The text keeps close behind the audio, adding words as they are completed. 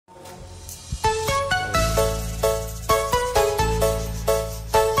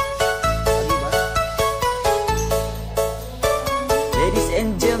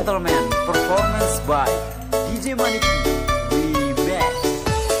DJ Maniki Remix.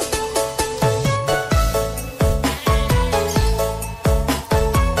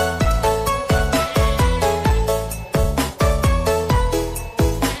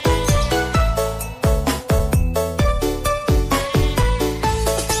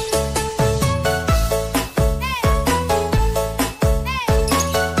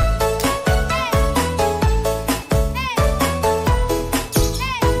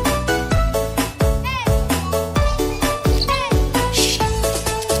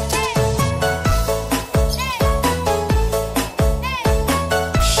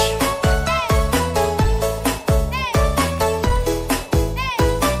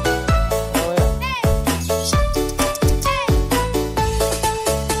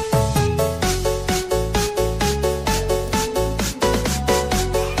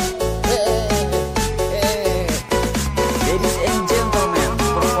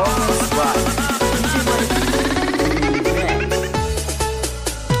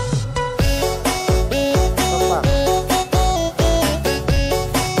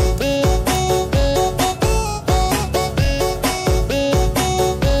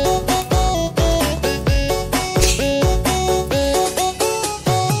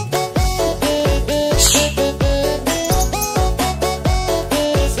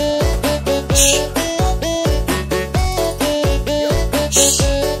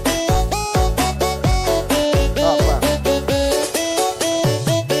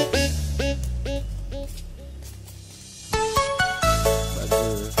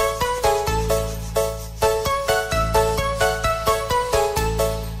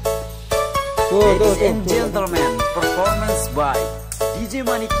 Ladies and gentlemen, performance by DJ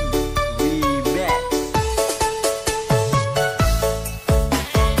Maniki Remix.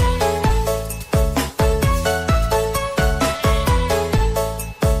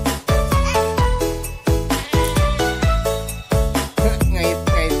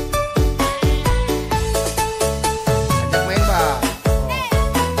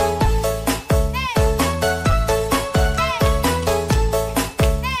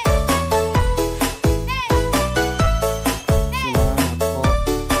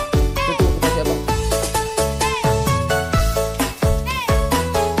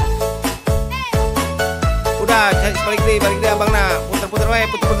 balik deh abang nah, puter-puter wae,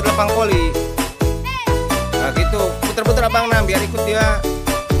 puter-puter lapang poli. Nah gitu, puter-puter abang nah biar ikut dia.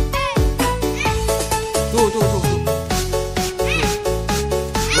 Tuh.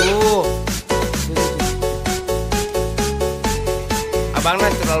 Abang nah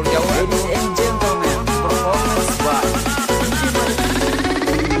terlalu jauh. Ladies and gentlemen, performance by DJ Maniki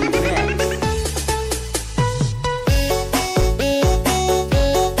Remix.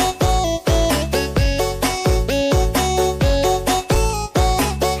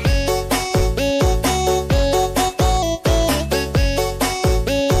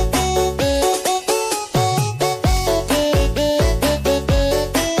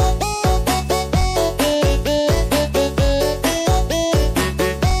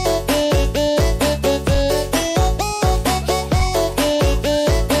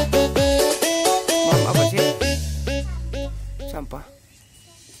 Sampah.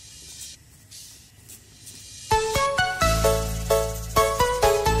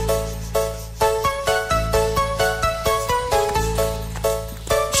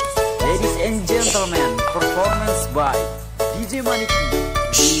 Ladies and gentlemen, performance by DJ Maniki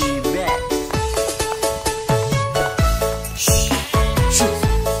Remix.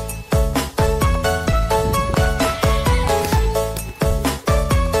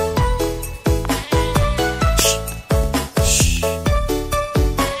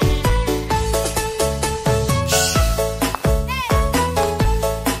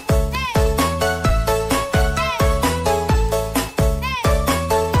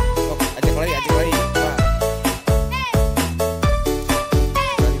 Ajak lagi.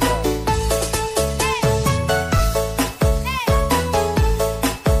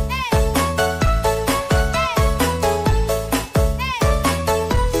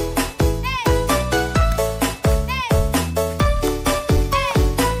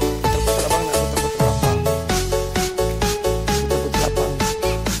 Wah.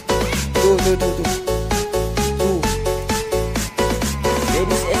 Tuh.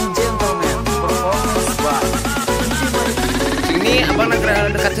 Ladies and gentlemen, performance by DJ Maniki. Sini abang nak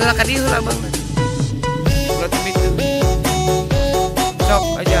dekat heula ka dieu abang. Ulah teu itu. Sok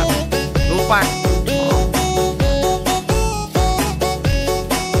aja. Lupa.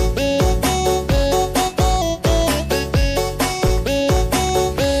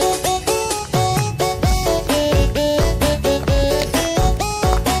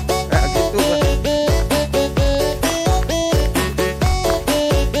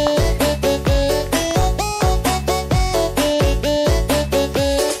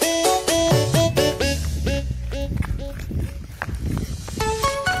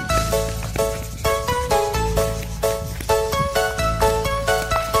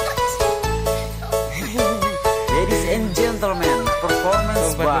 and gentlemen,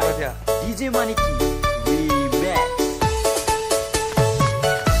 performance by DJ Maniki Remix.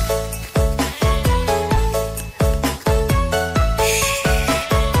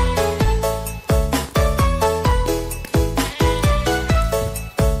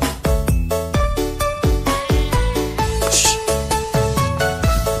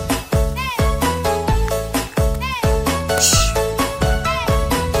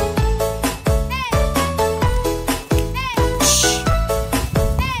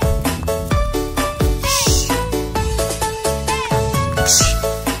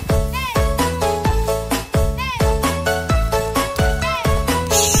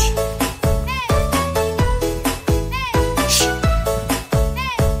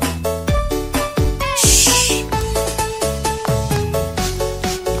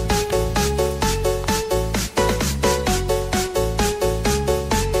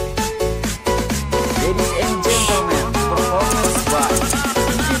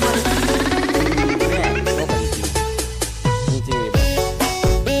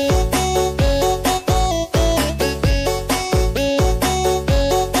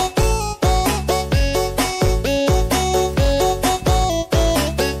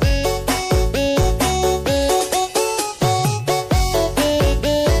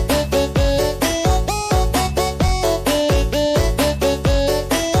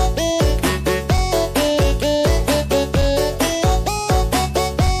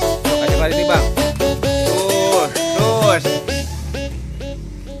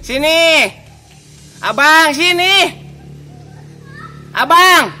 Sini, abang, sini,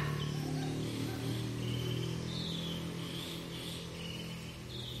 abang.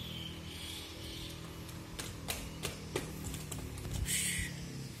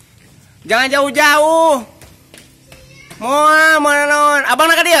 Jangan jauh-jauh. Mau non,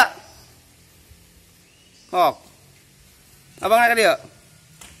 abang nak ke dia? Oh, abang nak ke dia?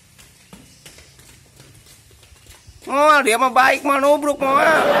 Oh, dia mah baik, mah nubruk mah.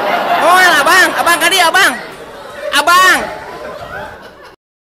 Oh, abang ke dia, abang. Abang.